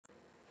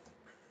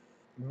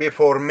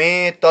Before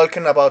me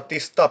talking about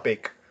this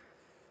topic,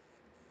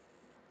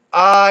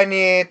 I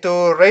need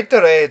to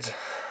reiterate,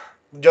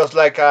 just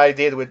like I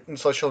did with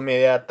social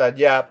media, that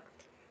yeah,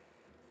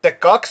 the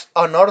cocks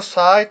on our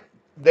side,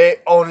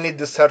 they only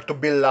deserve to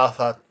be laughed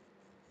at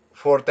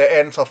for the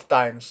ends of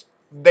times.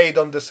 They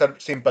don't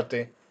deserve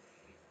sympathy.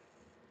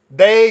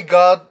 They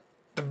got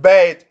the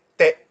bait,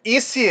 the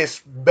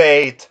easiest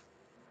bait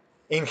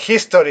in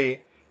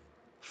history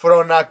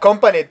from a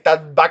company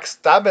that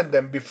backstabbed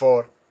them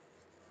before.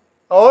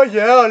 Oh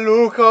yeah,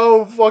 look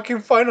how fucking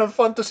Final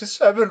Fantasy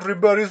VII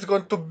Rebirth is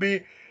going to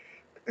be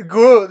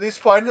good. They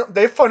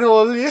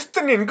finally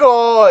listening,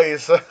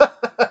 guys.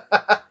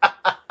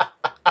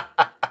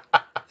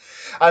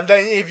 And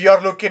then if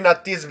you're looking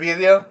at this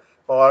video,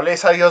 or at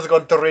least I'm just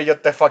going to read you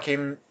the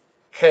fucking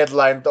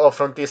headline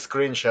from this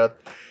screenshot.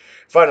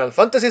 Final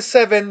Fantasy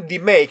VII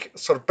Demake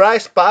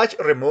surprise patch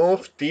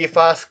removed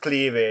Tifa's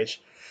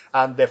cleavage.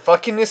 And the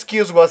fucking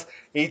excuse was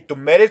it to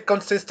make it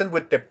consistent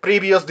with the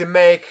previous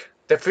Demake,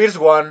 the first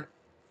one,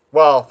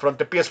 well, from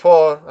the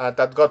PS4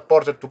 that got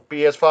ported to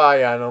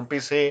PS5 and on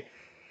PC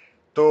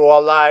to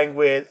align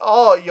with,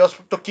 oh, just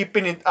to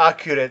keeping it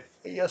accurate.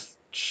 Just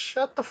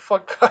shut the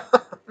fuck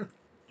up.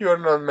 You're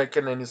not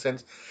making any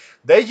sense.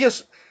 They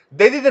just,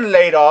 they didn't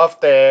lay off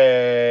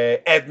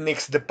the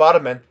ethnics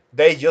department.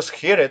 They just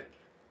hit it.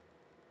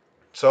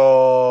 So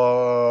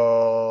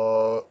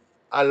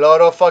a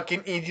lot of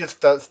fucking idiots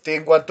that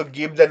still want to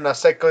give them a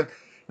second,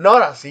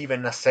 not as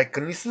even a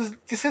second. This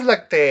is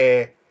like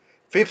the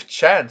fifth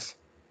chance.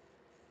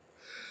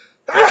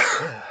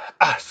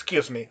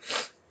 Excuse me.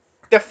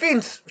 The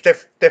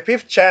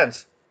fifth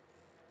chance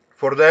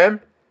for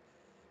them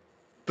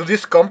to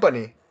this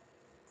company.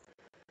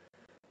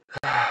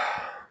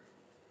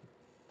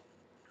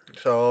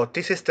 So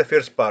this is the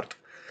first part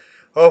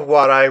of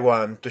what I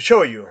want to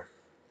show you.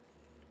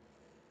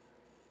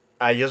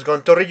 I just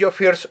going to read you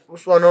first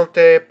one of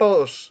the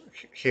posts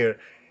here.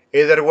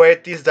 Either way,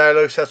 this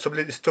dialogue is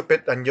absolutely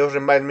stupid and just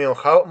remind me of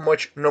how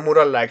much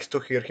Nomura likes to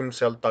hear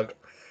himself talk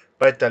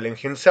by telling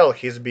himself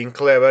he's being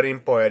clever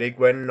and poetic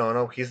when none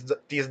of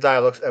these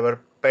dialogues ever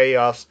pay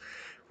off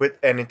with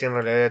anything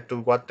related to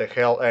what the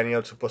hell any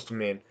is supposed to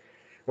mean.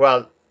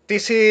 Well,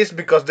 this is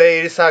because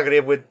they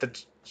disagree with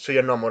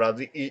Tetsuya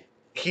Nomura.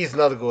 He's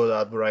not good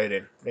at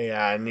writing.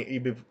 Yeah, and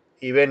even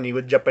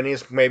with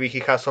Japanese, maybe he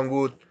has some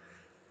good.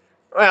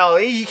 Well,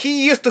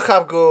 he used to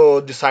have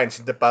good designs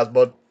in the past,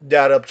 but they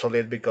are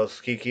obsolete because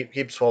he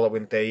keeps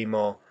following the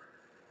emo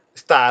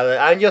style.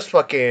 I'm just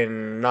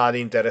fucking not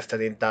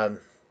interested in that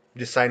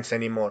designs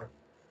anymore.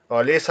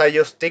 Or at least I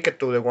just stick it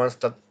to the ones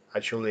that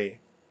actually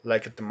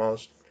like it the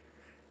most.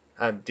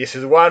 And this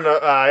is one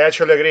I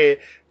actually agree.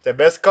 The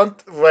best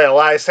well,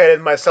 I said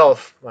it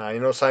myself. So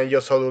I'm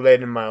just so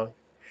late in my.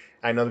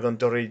 I'm not going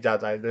to read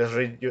that. I just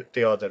read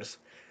the others.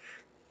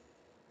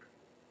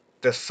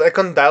 The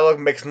second dialogue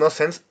makes no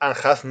sense and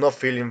has no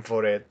feeling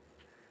for it.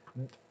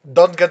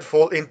 Don't get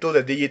fooled into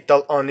the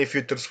digital only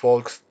futures,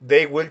 folks.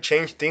 They will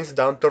change things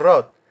down the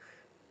road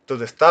to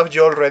the stuff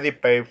you already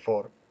paid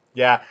for.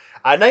 Yeah,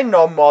 and I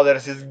know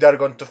modders is they're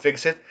going to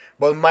fix it,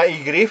 but my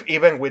grief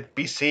even with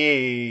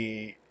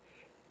PC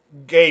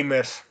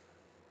gamers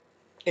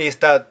is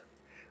that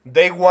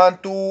they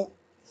want to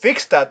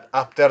fix that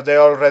after they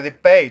already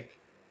paid.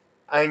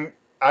 And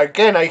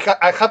again, I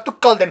have to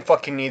call them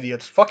fucking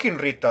idiots, fucking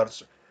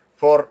retards,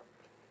 for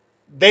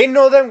they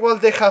know them well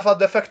they have a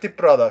defective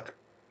product.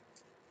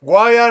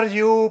 Why are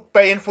you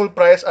paying full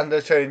price and they're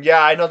saying,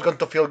 yeah, I'm not going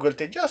to feel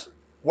guilty? Just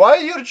why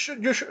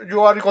you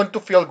are going to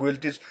feel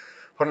guilty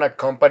from a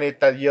company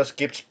that just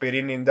keeps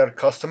spitting in their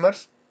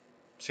customers?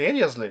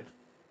 Seriously,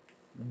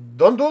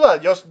 don't do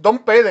that. Just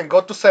don't pay them. Go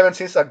to Seven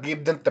Seas and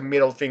give them the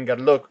middle finger.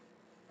 Look,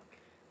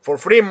 for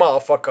free,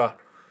 motherfucker.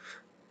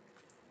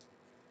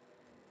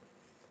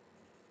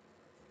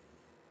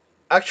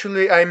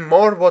 Actually, I'm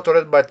more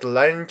bothered by the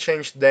line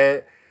change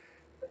than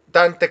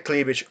the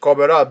cleavage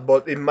cover up,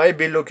 but it might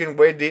be looking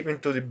way deep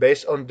into the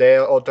based on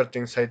the other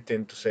things I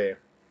tend to say.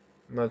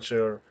 Not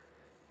sure.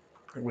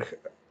 We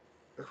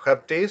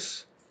have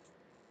this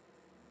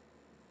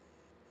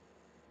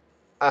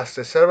as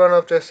the servant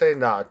of the say.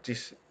 Nah,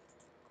 this.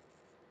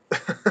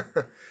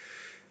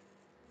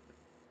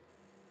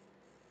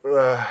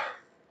 uh,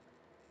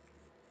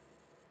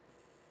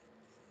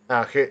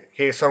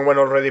 here's someone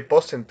already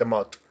posting the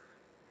mod.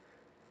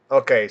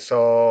 Okay,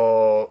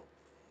 so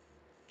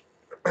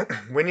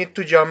we need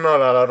to jump on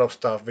a lot of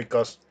stuff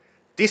because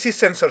this is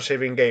censorship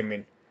in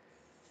gaming.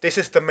 This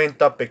is the main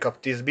topic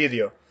of this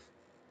video.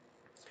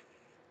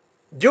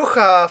 You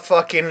have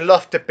fucking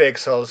love the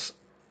pixels.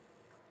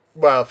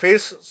 Well,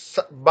 first,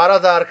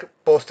 Baradark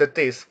posted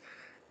this.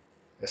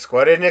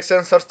 Square Enix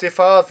censors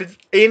Tifa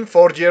in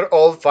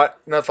 4-year-old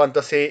Final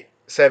Fantasy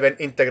VII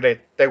Integrate,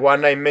 the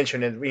one I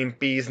mentioned in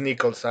Peace,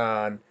 Nichols,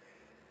 and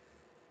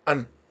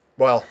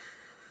well,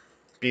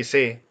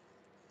 PC.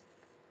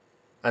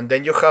 And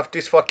then you have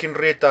this fucking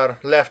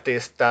retard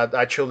leftist that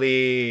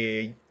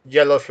actually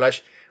Yellow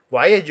Flash.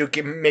 Why are you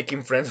keep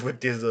making friends with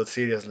this dude?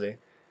 Seriously.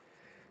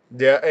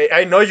 Yeah,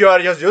 I know you are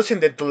just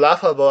using it to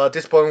laugh at, but at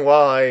this point,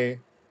 well, I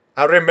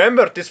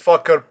remember this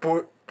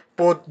fucker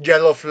put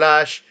Yellow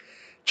Flash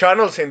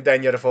channels in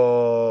danger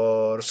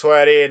for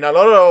swearing a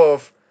lot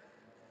of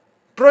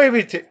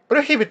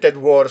prohibited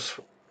words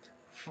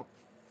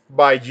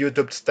by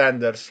YouTube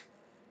standards.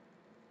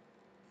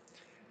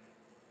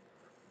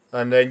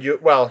 And then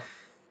well,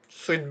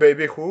 Sweet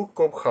Baby Who,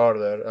 Come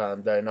Harder,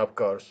 and then of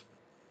course,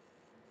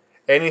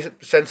 any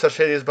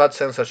censorship is bad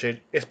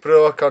censorship. It's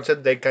proof of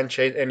concept they can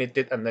change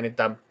anything and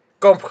anytime.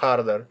 Come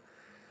Harder.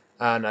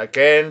 And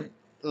again,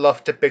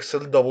 Love the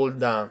Pixel double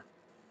down.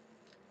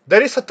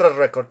 There is a track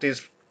record.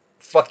 This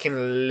fucking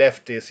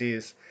leftist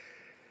is.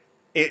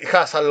 It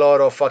has a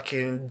lot of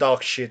fucking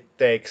dog shit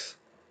takes,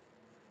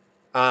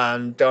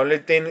 and the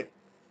only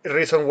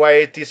reason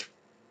why this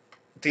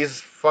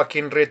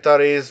fucking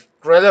retard is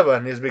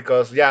relevant is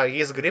because yeah,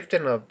 he's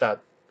grifting of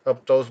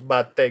those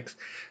bad takes.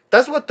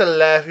 That's what the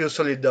left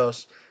usually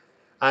does,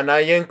 and I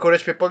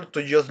encourage people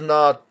to just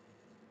not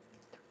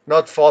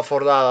fall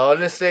for that.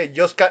 Honestly,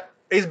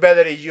 it's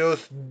better if you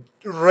just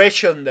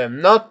ration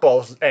them, not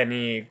post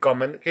any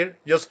comment here.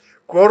 Just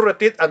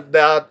quote it, and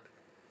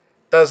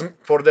that's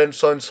for them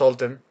so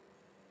insulting.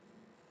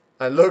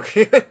 And look,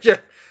 you're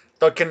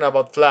talking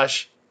about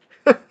Flash.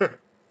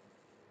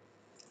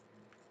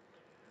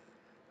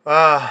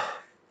 Ah,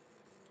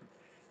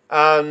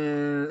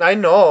 and I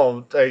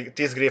know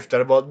this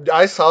grifter, but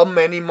I saw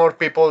many more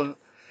people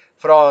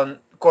from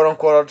quote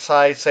unquote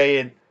side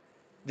saying,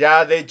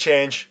 yeah, they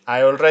changed.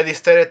 I already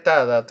stated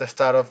that at the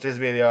start of this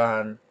video,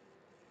 and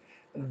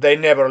they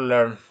never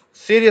learn.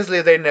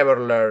 Seriously, they never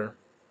learn.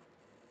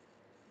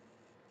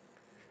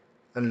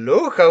 And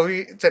look how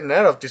it's a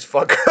nerd of this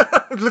fucker.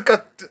 Look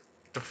at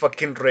the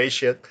fucking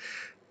ratio.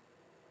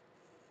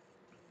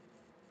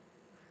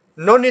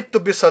 No need to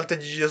be salty,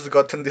 you just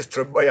gotten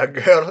destroyed by a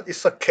girl.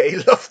 It's okay,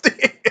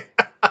 Lofty.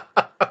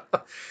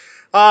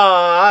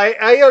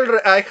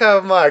 I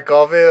have my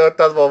coffee.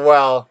 That was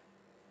well.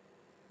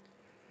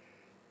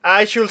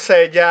 I should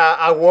say, yeah,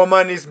 a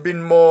woman is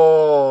been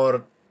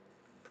more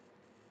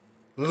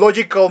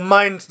logical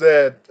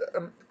mindset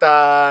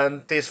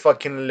than this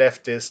fucking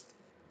leftist.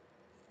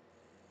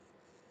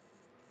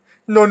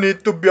 No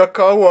need to be a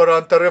coward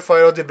and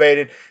terrified of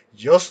debating.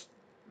 Just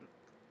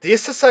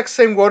this exact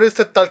same word is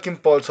the talking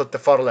points of the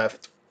far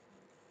left.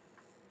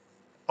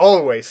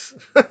 Always.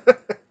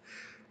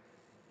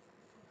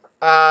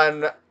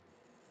 And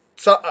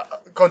so,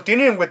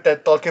 continuing with the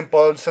talking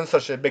point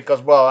censorship,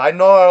 because, well, I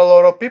know a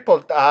lot of people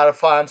that are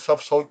fans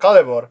of Soul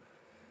Calibur.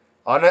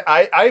 And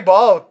I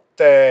bought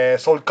the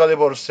Soul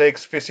Calibur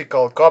 6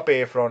 physical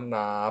copy from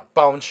a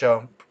pawn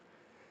shop.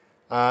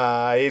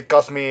 It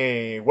cost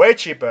me way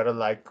cheaper,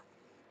 like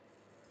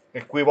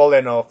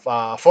equivalent of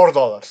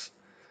 $4.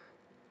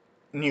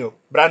 New,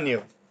 brand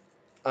new.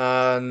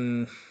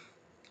 And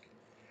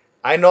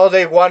I know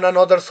they want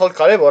another Soul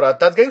Calibur.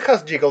 That game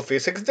has jiggle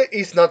physics.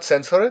 It's not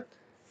censored.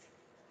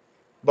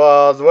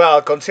 But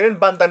well, considering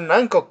Bandai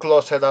Namco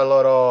closed a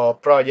lot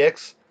of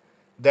projects,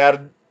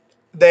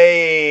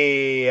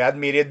 they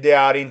admitted they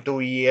are into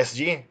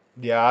ESG.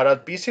 They are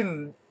at peace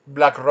in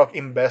BlackRock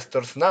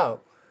investors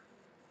now.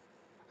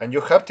 And you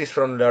have this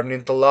from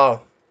learning to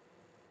law.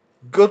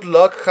 Good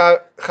luck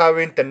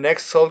having the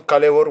next Soul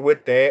Calibur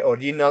with the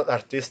original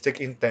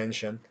artistic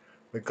intention.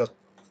 Because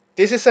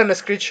this is a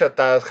screenshot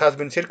that has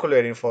been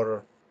circulating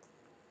for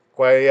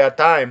quite a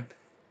time.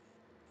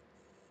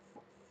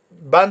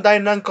 Bandai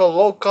Namco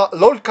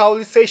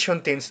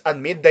localization teams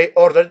admit they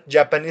ordered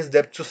Japanese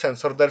devs to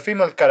censor their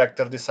female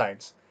character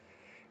designs.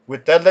 We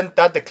tell them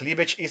that the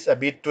cleavage is a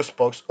bit too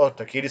spokes or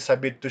the kid is a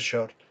bit too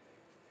short.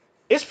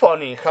 It's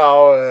funny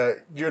how,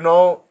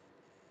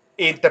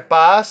 in the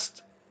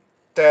past,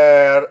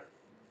 the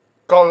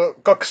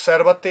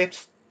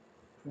conservatives,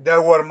 they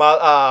were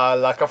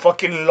like a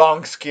fucking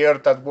long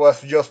skirt that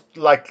was just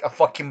like a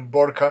fucking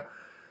burqa.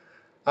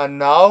 And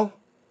now,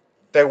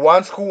 the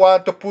ones who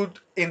want to put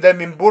in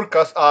them in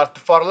burqas are the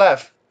far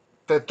left.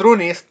 The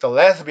trunists, the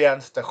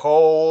lesbians, the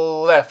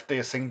whole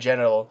leftists in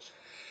general.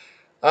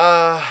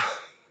 Uh,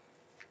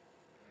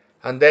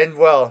 and then,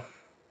 well,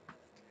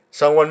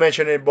 someone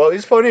mentioned it, but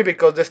it's funny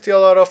because there's still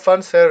a lot of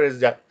fan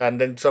service. Yeah,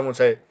 and then someone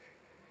say,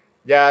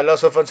 yeah,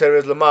 lots of fan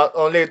service.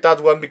 Only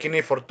that one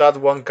bikini for that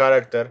one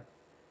character,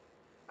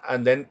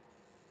 and then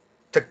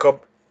the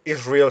cop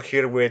is real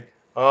here with,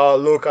 oh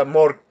look at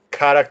more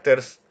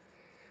characters.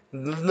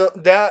 No,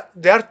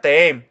 they are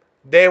tame.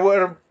 They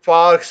were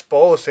far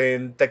exposed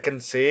in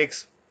Tekken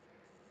 6.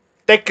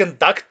 Tekken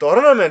Tag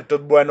Tournament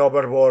went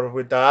overboard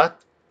with that.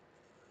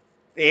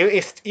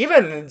 It's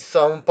even in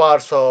some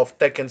parts of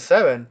Tekken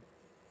 7.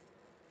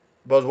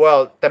 But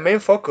well, the main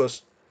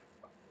focus,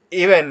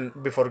 even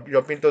before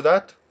jumping to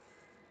that,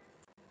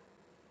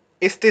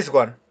 is this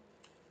one.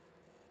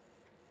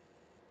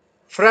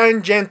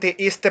 Frank Genti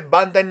is the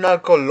Bandai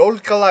Namco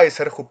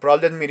localizer who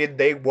proudly admitted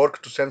they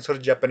work to censor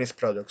Japanese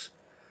products.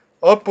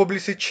 All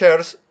publicity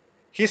shares,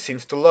 he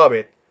seems to love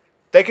it.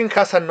 Tekken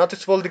has a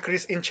noticeable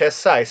decrease in chest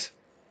size.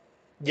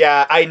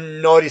 Yeah, I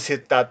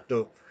noticed that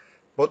too.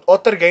 But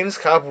other games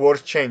have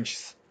worse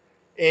changes.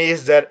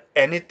 Is there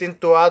anything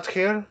to add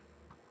here?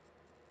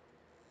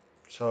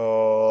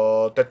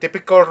 So the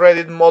typical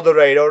Reddit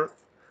moderator,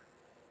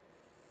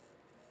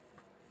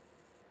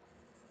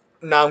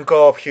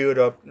 Namco of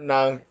Europe,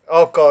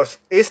 of course,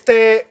 is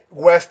the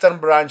Western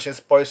branch's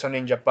Poison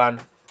in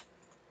Japan,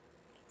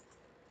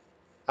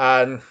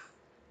 and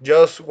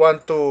just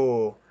want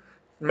to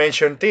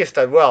mention this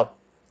as well.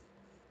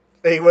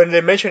 When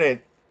they mention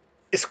it,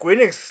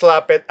 Squeenix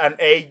slapped an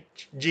 8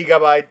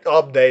 GB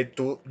update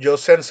to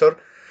just censor,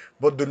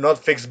 but do not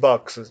fix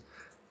bugs.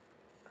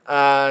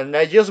 And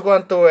I just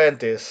want to end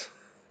this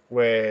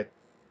with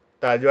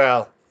that,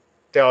 well,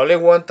 the only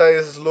one that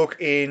is look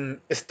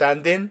in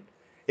standing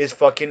is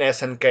fucking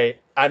SNK.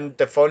 And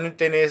the funny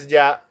thing is,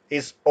 yeah,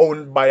 it's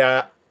owned by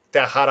a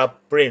Tahara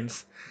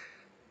prince.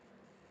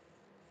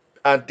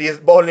 And this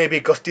only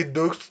because it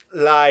looks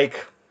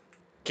like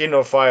King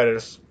of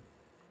Fighters.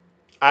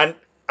 And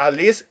at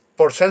least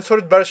for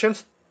censored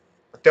versions,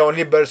 the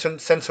only version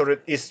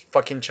censored is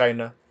fucking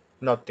China,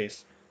 not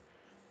this.